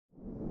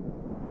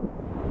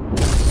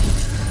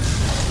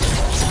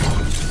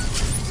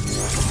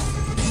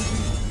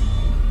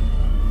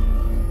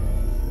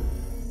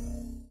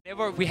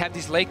whenever we have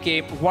these late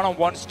game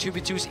one-on-ones,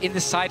 2v2s in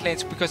the side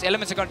lanes, because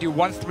Elements are going to do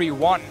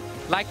 1-3-1,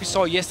 like we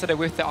saw yesterday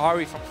with the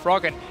Ari from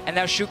Roccat, and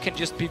now Shook can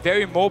just be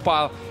very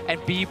mobile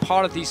and be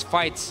part of these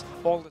fights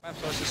all the time.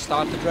 So let's just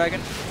start the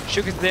Dragon.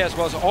 Shook is there as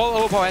well, so all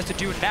Overpower has to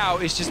do now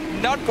is just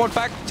not go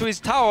back to his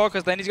tower,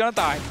 because then he's going to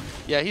die.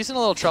 Yeah, he's in a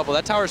little trouble.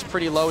 That tower's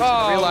pretty low. He's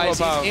going to realize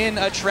he's in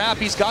a trap.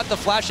 He's got the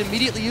flash,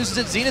 immediately uses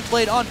it. Zenith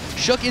Blade on.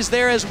 Shook is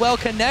there as well,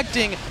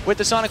 connecting with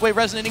the Sonic Wave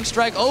Resonating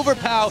Strike.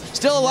 Overpow,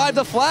 still alive.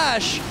 The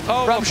flash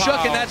from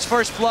Shook, and that's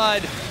first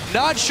blood.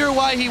 Not sure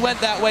why he went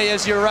that way,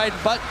 as you're right,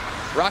 but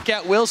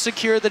Roccat will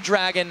secure the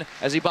Dragon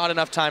as he bought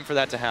enough time for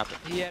that to happen.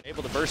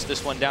 Able to burst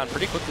this one down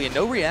pretty quickly, and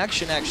no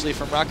reaction actually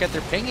from Roccat.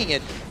 They're pinging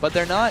it, but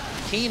they're not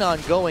keen on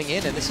going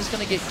in, and this is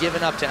going to get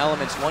given up to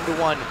Elements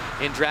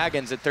 1-1 in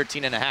Dragons at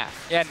 13.5.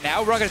 Yeah,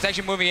 now Roccat is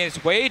actually moving in.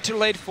 It's way too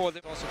late for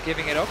them. Also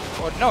giving it up.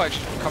 Or no,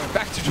 actually coming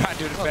back to try and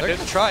do the They're going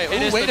to try it.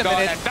 Ooh, wait a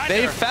minute.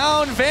 They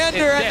found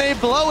Vander, and they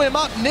blow him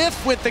up.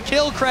 Nif with the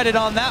kill credit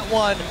on that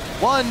one.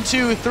 1,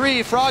 2,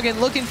 3. Froggen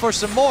looking for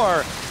some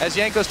more as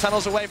Jankos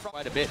tunnels away from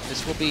quite a bit.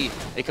 This will be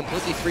a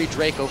completely free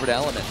Drake over to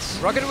Elements.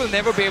 Roccat will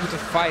never be able to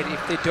fight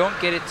if they don't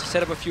get it to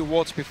set up a few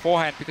wards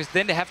beforehand, because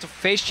then they have to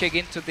face check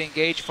into the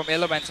engage from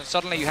Elements, and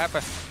suddenly you have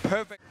a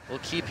perfect... Will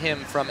keep him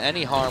from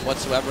any harm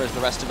whatsoever as the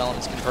rest of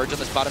Elements converge on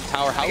this bottom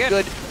tower. How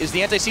good is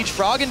the anti-siege?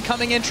 Froggen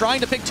coming in, trying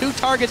to pick 2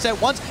 targets at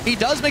once. He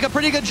does make a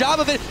pretty good job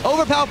of it.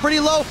 Overpower pretty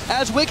low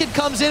as Wicked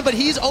comes in, but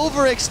he's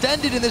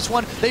overextended in this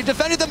one. They've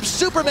defended them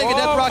super mega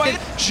death.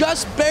 Roccat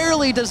just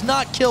barely does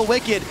not kill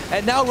Wicked,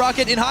 and now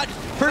Roccat in hot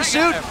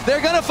pursuit.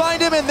 They're gonna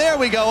find him, and there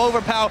we go,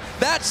 Overpow.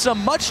 That's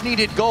some much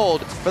needed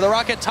gold for the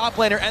Roccat top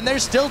laner, and they're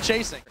still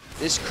chasing.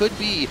 This could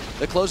be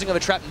the closing of a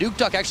trap. Nuke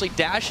Duck actually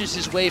dashes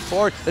his way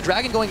forward. The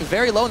Dragon going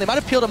very low, and they might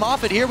have peeled him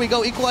off it. Here we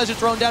go, Equalizer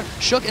thrown down.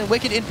 Shook and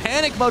Wicked in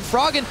panic mode.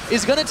 Froggen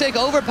is gonna take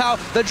Overpow.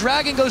 The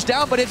Dragon goes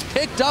down, but it's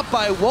picked up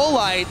by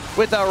Woolite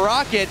with a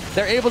rocket.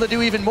 They're able to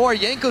do even more.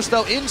 Jankos,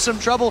 though, in some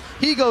trouble.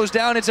 He goes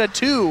down. It's a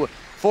 2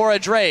 for a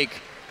Drake.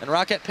 And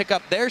Roccat pick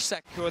up their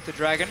second. With the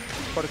Dragon,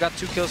 but got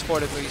 2 kills for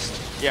it at least.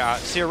 Yeah,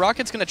 so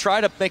Rocket's going to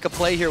try to make a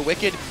play here.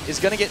 Wicked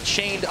is going to get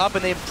chained up,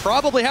 and they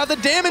probably have the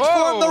damage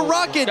for him. The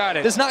Rocket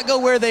does not go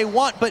where they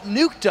want, but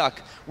Nuke Duck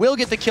will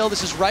get the kill.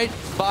 This is right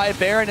by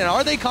Baron, and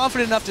are they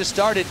confident enough to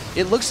start it?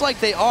 It looks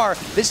like they are.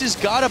 This has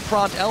got to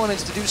prompt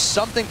Elements to do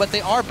something, but they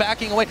are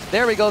backing away.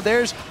 There we go.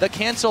 There's the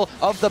cancel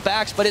of the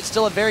backs, but it's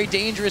still a very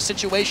dangerous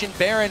situation.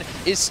 Baron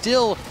is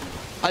still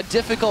a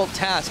difficult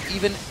task,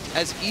 even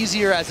as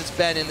easier as it's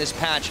been in this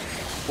patch.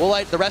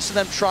 Woolite, the rest of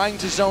them trying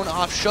to zone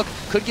off. Shook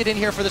could get in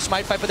here for the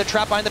smite fight, but the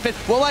trap behind the pit.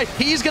 Woolite,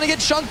 he's gonna get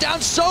chunked down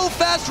so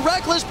fast.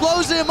 Reckless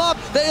blows him up.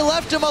 They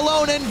left him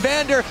alone, and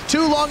Vander,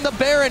 too long. The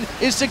Baron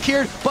is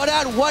secured, but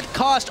at what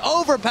cost?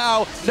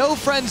 Overpow, no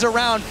friends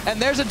around,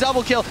 and there's a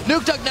double kill.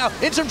 Nuke Duck now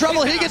in some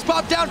trouble. He gets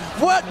popped down.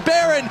 What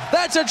Baron?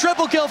 That's a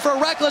triple kill for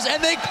Reckless,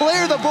 and they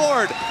clear the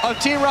board of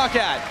Team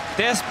Roccat.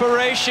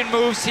 Desperation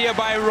moves here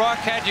by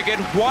Roccat. You get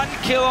 1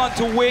 kill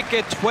onto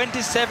Wicked,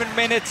 27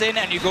 minutes in,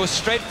 and you go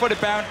straight for the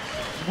Baron.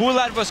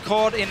 Woolite was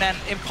caught in an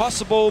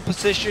impossible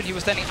position. He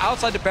was standing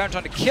outside the Baron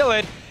trying to kill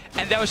it,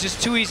 and that was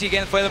just too easy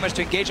again for Elements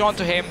to engage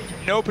onto him.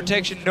 No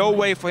protection, no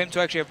way for him to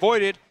actually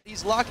avoid it.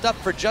 He's locked up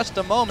for just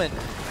a moment.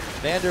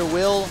 Vander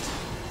will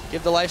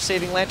give the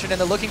life-saving lantern,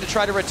 and they're looking to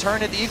try to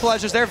return it. The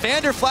Equalizer's there.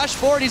 Vander flash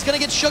forward. He's going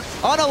to get Shook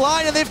on a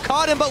line, and they've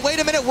caught him. But wait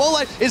a minute.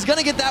 Woolite is going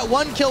to get that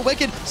 1 kill.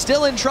 Wicked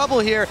still in trouble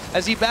here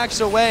as he backs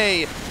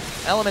away.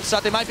 Elements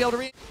thought they might be able to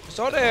reach.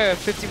 Saw the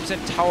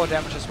 15% tower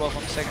damage as well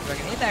from the second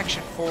Dragon in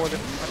action for them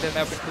when they've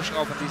now been pushing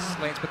up in these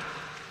lanes. But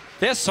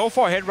they're so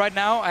far ahead right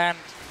now, and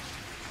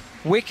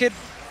Wicked,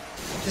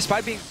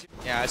 despite being...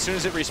 Yeah, as soon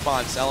as it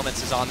respawns,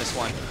 Elements is on this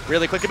one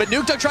really quickly. But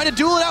Nuke Duck trying to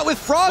duel it out with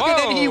Froggen,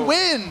 and he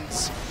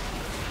wins.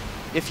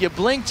 If you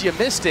blinked, you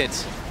missed it.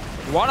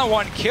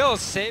 One-on-one kills,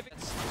 saving.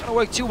 It's going to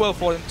work too well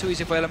for them, too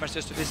easy for Elements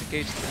just to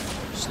disengage.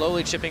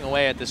 Slowly chipping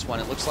away at this one.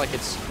 It looks like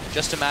it's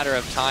just a matter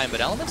of time, but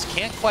Elements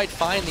can't quite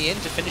find the in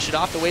to finish it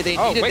off the way they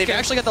need it. They've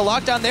actually got the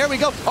lockdown. There we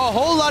go. A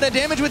whole lot of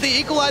damage with the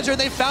Equalizer.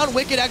 They found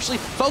Wicked actually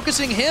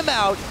focusing him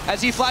out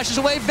as he flashes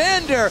away.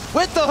 Vander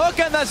with the hook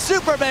and the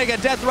super mega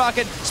death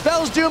rocket.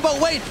 Spells doom,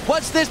 but wait,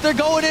 what's this? They're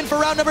going in for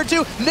round number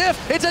 2.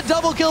 Nif, it's a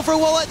double kill for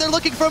Woolite. They're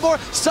looking for more.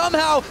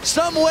 Somehow,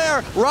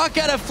 somewhere,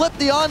 Roccat have flipped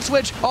the on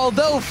switch.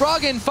 Although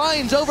Froggen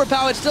finds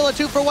Overpow, it's still a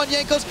 2-for-1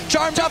 Jankos.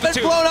 Charmed up and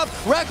blown up.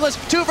 Reckless,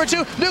 2 for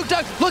 2. Nuke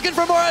Duck looking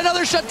for more.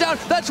 Another shutdown.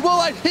 That's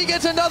Woolite. He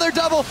gets another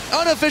double.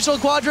 Unofficial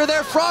quadra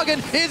there.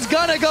 Froggen is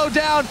gonna go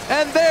down,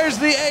 and there's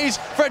the ace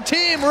for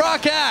Team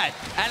Roccat.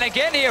 And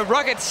again here,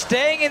 Roccat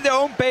staying in their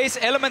own base.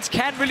 Elements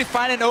can't really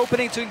find an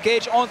opening to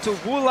engage onto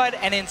Woolite,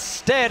 and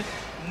instead,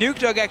 Nuke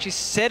Duck actually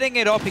setting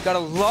it up. He got a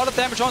lot of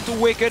damage onto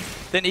Wicked.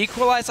 Then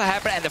Equalizer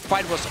happened, and the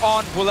fight was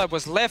on. Woolite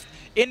was left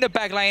in the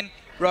back lane.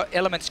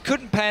 Elements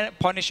couldn't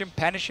punish him,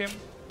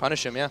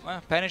 yeah.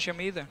 Well, punish him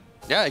either.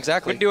 Yeah,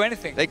 exactly. Couldn't do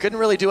anything. They couldn't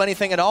really do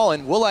anything at all,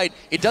 and Woolite,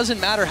 it doesn't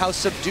matter how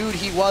subdued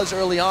he was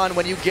early on.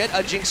 When you get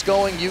a Jinx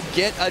going, you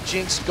get a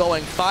Jinx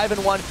going.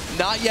 5-1,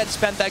 not yet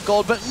spent that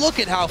gold, but look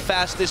at how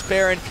fast this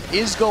Baron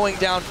is going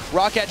down.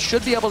 Roccat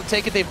should be able to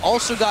take it. They've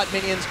also got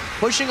minions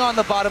pushing on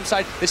the bottom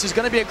side. This is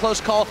going to be a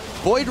close call.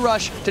 Void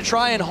Rush to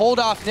try and hold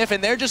off Nif,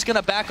 and they're just going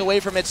to back away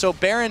from it, so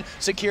Baron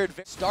secured.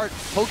 Start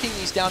poking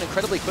these down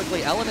incredibly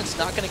quickly. Element's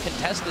not going to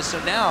contest this,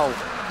 so now,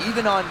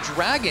 even on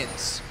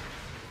Dragons,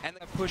 and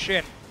they push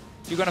in.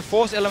 You're going to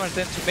force Element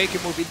then to make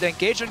a move. They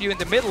engage on you in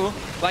the middle,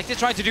 like they're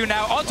trying to do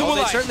now. Onto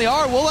Woolite. They certainly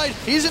are. Woolite,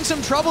 he's in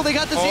some trouble. They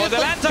got the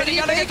Zenith. Can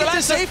he make it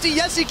to safety?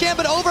 Yes, he can,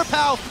 but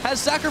Overpow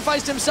has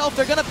sacrificed himself.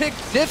 They're going to pick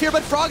Nif here,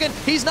 but Froggen,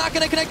 he's not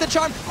going to connect the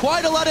charm.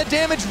 Quite a lot of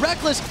damage.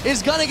 Reckless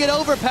is going to get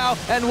Overpow,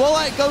 and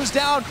Woolite goes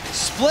down,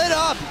 split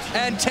up,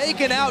 and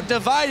taken out.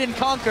 Divide and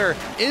conquer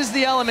is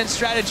the Element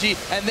strategy,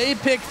 and they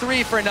pick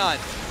 3 for none.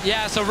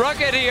 Yeah, so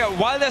Roccat here,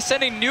 while they're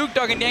sending Nuke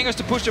and Jankos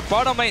to push the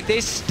bottom lane,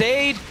 they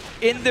stayed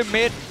in the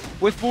mid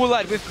with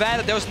Woolite, with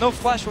Vander. There was no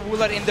flash for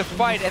Woolite in the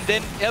fight, and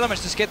then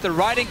Elements just get the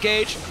right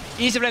engage,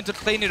 easy for them to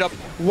clean it up.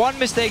 One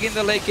mistake in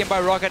the late game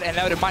by Roccat, and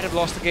now they might have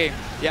lost the game.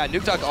 Yeah,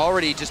 Nuke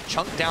already just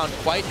chunked down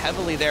quite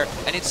heavily there,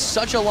 and it's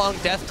such a long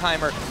death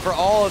timer for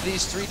all of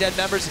these 3 dead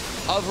members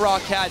of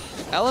Roccat.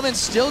 Elements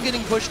still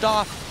getting pushed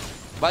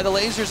off by the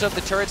lasers of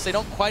the turrets. They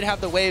don't quite have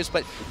the waves,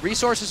 but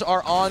resources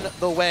are on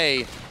the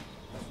way,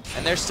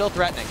 and they're still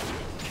threatening.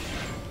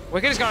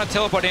 Wicked is going to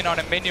teleport in on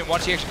a minion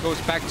once he actually goes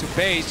back to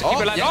base. They're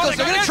going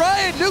to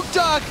try it.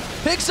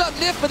 Nuke picks up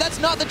Nif, but that's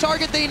not the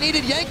target they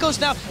needed.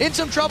 Jankos now in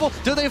some trouble.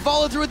 Do they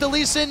follow through with the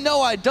Lee Sin? No,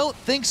 I don't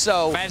think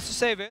so. Managed to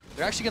save it.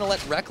 They're actually going to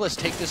let Reckless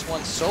take this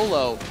one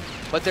solo,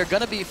 but they're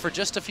going to be for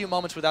just a few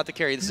moments without the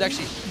carry. This is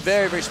actually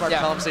very, very smart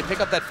from Elements. They pick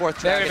up that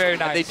 4th dragon, very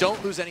nice. And they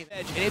don't lose any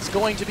edge, and it's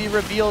going to be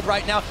revealed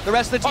right now. The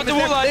rest of the team is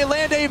there. They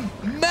land a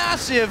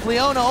massive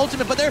Leona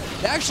ultimate, but they're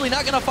actually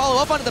not going to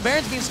follow up on it. The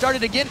Baron's being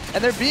started again,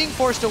 and they're being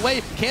forced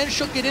away. Can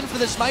Shook get in for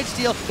the smite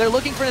steal? They're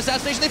looking for an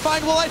assassination. They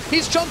find Woolite.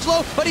 He's chunked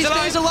low, but he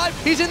stays alive.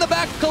 He's in the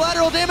back.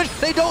 Collateral damage.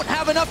 They don't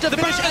have enough to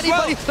finish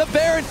anybody. The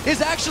Baron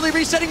is actually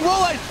resetting.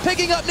 Woolite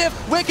picking up Nif.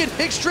 Wicked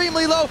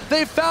extremely low.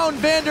 They found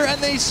Vander,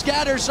 and they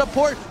scatter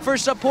support for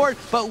support,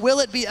 but will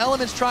it be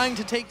Elements trying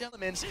to take down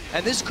Elements?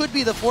 And this could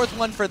be the 4th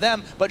one for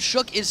them, but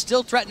Shook is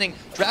still threatening.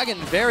 Dragon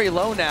very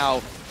low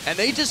now, and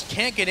they just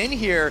can't get in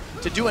here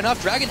to do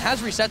enough. Dragon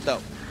has reset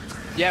though.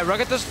 Yeah,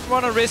 Roccat doesn't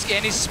want to risk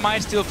any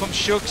smite steal from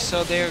Shook,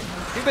 so they're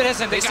a bit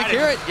hesitant. They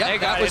secure it. Yep,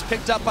 that was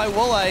picked up by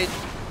Woolite.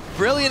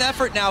 Brilliant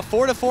effort now,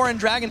 4-4 in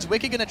Dragons.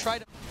 Wicked gonna try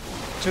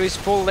to his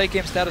full late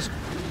game status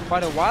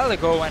quite a while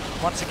ago, and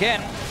once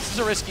again, this is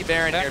a risky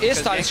Baron here.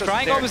 Is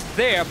Scrying almost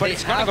there, but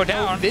it's gonna go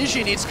down.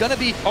 Vision, it's gonna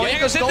be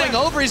Jankos going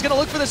over. He's gonna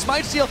look for the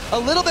smite steal a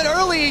little bit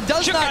early. He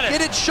does not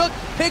get it. Shook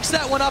picks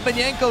that one up, and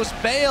Jankos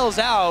bails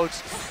out.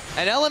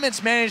 And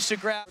Elements managed to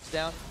grab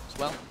down as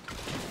well.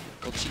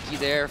 A little cheeky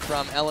there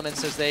from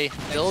Elements as they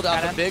build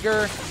up a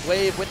bigger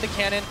wave with the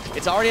cannon.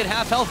 It's already at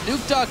half health.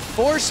 Nuke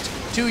forced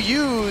to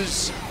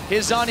use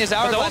his Zanya's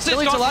Hourglass.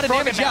 Still needs a lot of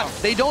damage. Yeah,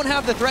 they don't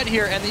have the threat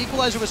here, and the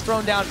Equalizer was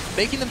thrown down,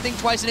 making them think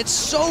twice, and it's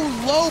so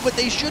low, but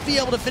they should be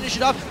able to finish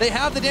it off. They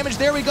have the damage.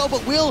 There we go,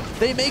 but will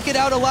they make it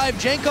out alive?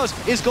 Jankos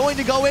is going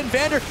to go in.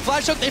 Vander,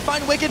 Flash Hook, they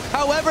find Wicked.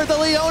 However, the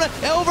Leona,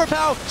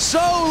 Overpow, so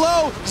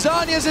low.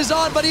 Zanya's is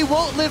on, but he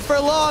won't live for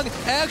long.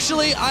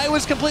 Actually, I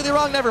was completely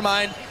wrong. Never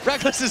mind.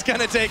 Reckless is going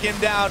to take him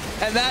down,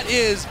 and that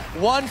is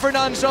 1 for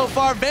none so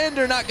far.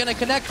 Vander not going to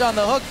connect on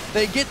the hook.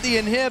 They get the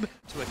inhib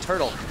to a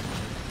turtle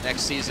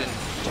next season.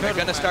 They're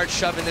going to start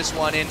shoving this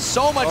one in.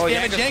 So much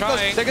damage.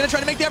 Jankos, they're going to try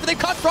to make the effort. They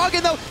caught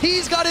Froggen, though.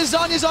 He's got his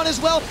Zanya's on as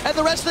well, and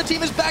the rest of the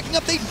team is backing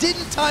up. They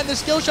didn't time the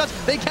skill shots.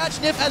 They catch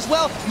Nif as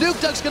well.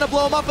 Nuke going to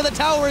blow him up, and the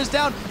tower is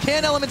down.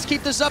 Can Elements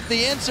keep this up?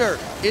 The answer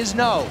is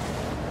no.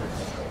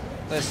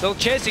 They're still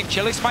chasing.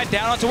 Chilling smite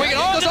down onto Wicked.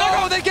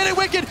 Oh, they get it,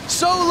 Wicked.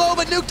 So low,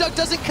 but Nuke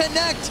doesn't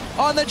connect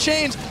on the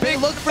chains. They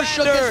look for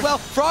Shook as well.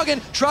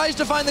 Froggen tries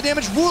to find the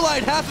damage.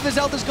 Woolite, half of his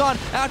health is gone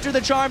after the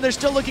charm. They're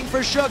still looking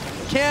for Shook.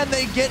 Can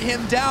they get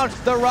him down?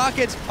 The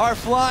Rockets are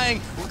flying.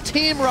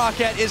 Team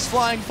Roccat is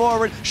flying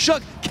forward.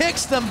 Shook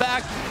kicks them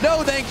back.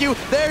 No, thank you.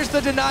 There's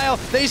the denial.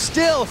 They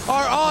still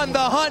are on the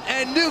hunt,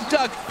 and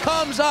Nuke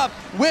comes up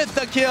with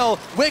the kill.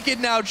 Wicked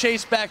now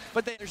chased back,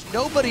 but there's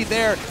nobody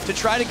there to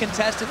try to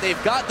contest it.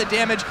 They've got the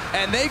damage,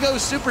 and they go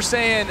Super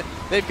Saiyan.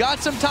 They've got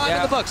some time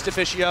in the books,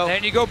 Deficio.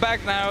 And you go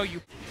back now.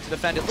 You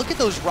defend it. Look at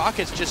those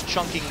Rockets just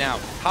chunking now.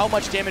 How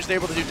much damage they're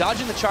able to do.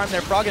 Dodging the charm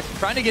there. Froggen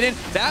trying to get in.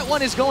 That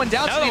one is going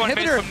down. So the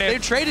inhibitor,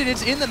 they've traded.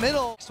 It's in the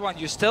middle. Next one,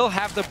 you still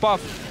have the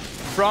buff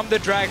from the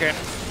dragon.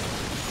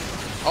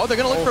 Oh, they're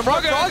going to look for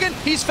Froggen.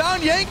 He's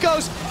found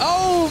Jankos.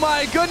 Oh my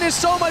my goodness,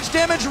 so much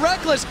damage.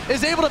 Reckless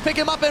is able to pick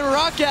him up, and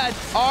Roccat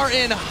are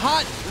in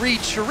hot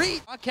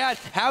retreat. Roccat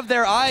have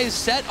their eyes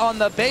set on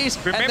the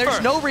base, and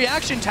there's no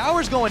reaction.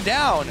 Tower's going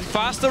down.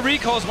 Faster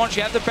recalls once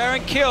you have the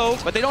Baron killed.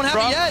 But they don't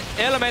have it yet.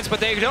 Elements, but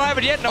they don't have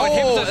it yet.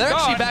 No, they're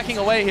actually backing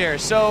away here.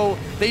 So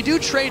they do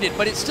trade it,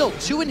 but it's still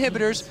two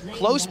inhibitors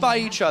close by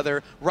each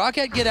other.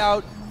 Roccat get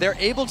out. They're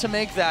able to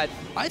make that,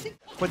 I think,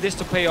 for this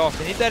to pay off.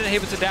 They need that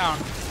inhibitor down.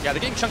 Yeah, they're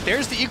getting chunked.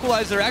 There's the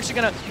equalizer. They're actually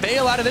going to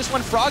bail out of this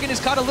one. Froggen is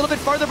caught a little bit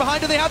farther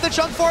behind. Do they have the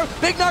chunk for?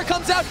 Big Gnar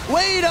comes out.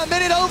 Wait a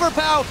minute.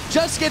 Overpow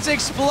just gets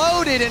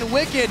exploded, and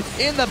Wicked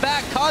in the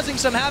back causing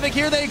some havoc.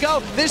 Here they go.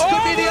 This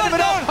could be the end of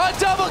it all. A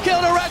double kill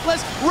to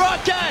Reckless.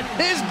 Roccat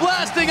is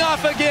blasting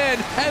off again,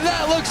 and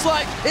that looks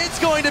like it's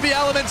going to be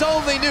Elements.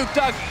 Only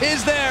Nukeduck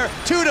is there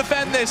to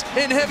defend this.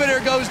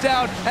 Inhibitor goes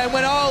down, and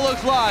when all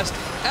looks lost,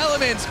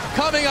 Elements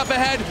coming up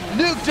ahead.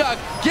 Nukeduck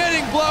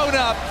getting blown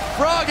up.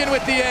 Froggen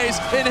with the ace.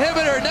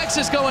 Inhibitor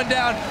Nexus going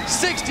down.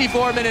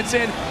 64 minutes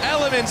in.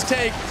 Elements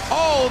take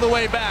all the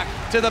way back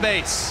to the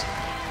base.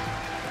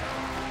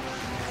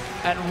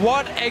 And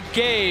what a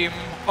game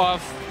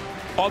of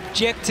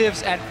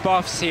objectives and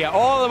buffs here.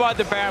 All about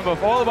the Baron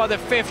buff, all about the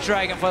 5th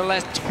Dragon for the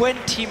last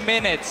 20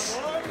 minutes.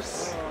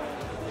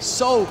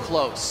 So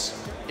close.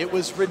 It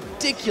was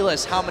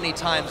ridiculous how many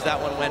times that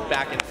one went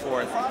back and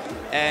forth.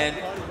 And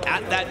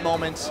at that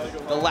moment,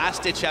 the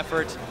last-ditch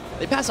effort,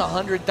 they pass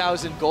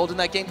 100,000 gold in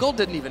that game. Gold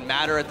didn't even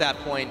matter at that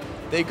point.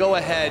 They go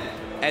ahead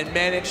and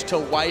manage to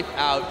wipe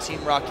out Team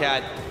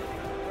Roccat.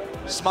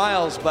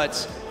 Smiles,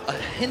 but a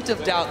hint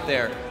of doubt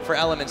there for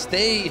Elements.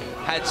 They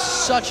had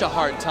such a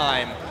hard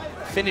time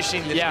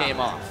finishing this game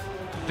off.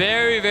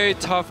 Very, very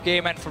tough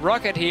game. And for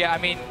Roccat here, I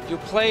mean, you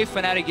play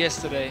Fnatic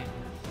yesterday,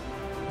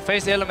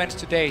 face Elements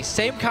today.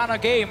 Same kind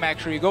of game,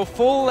 actually. You go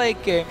full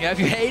late game. You have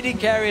your AD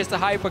carry as the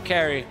hyper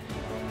carry.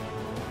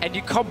 And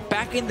you come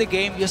back in the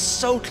game, you're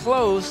so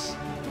close,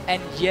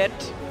 and yet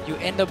you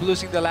end up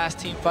losing the last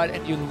team fight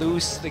and you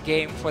lose the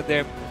game for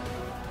them.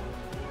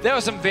 There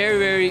were some very,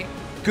 very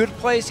good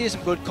plays here,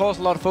 some good calls,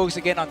 a lot of focus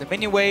again on the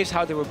minion waves,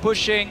 how they were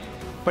pushing.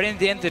 But in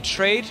the end, the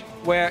trade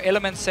where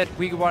Elements said,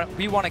 we want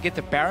to get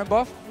the Baron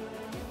buff,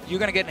 you're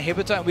going to get an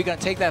inhibitor, and we're going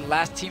to take that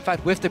last team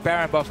fight with the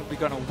Baron buff, and we're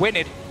going to win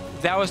it.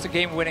 That was the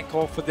game-winning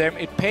call for them.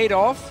 It paid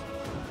off.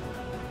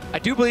 I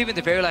do believe in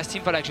the very last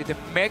team fight, actually, the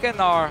Mega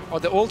Gnar, or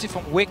the ulti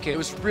from Wicked. It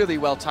was really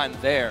well timed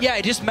there. Yeah,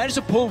 it just managed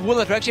to pull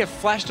Wooler to actually have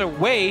flashed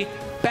away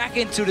back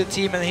into the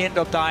team, and he ended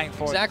up dying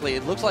for it. Exactly.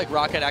 It looks like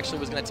Roccat actually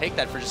was going to take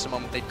that for just a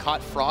moment. They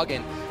caught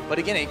Froggen, but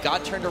again, it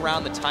got turned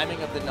around, the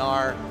timing of the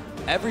Gnar.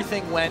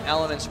 Everything went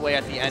Elements' way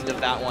at the end of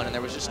that one, and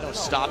there was just no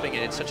stopping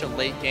it. It's such a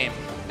late game.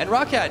 And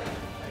Roccat,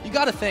 you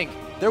got to think,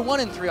 they're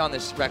 1-3 on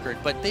this record,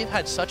 but they've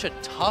had such a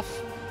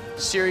tough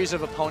series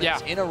of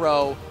opponents in a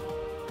row.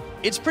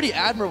 It's pretty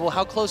admirable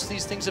how close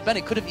these things have been.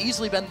 It could have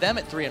easily been them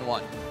at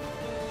 3-1.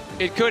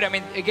 It could. I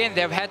mean, again,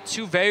 they've had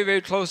two very, very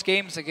close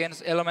games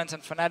against Elements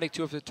and Fnatic,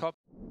 two of the top.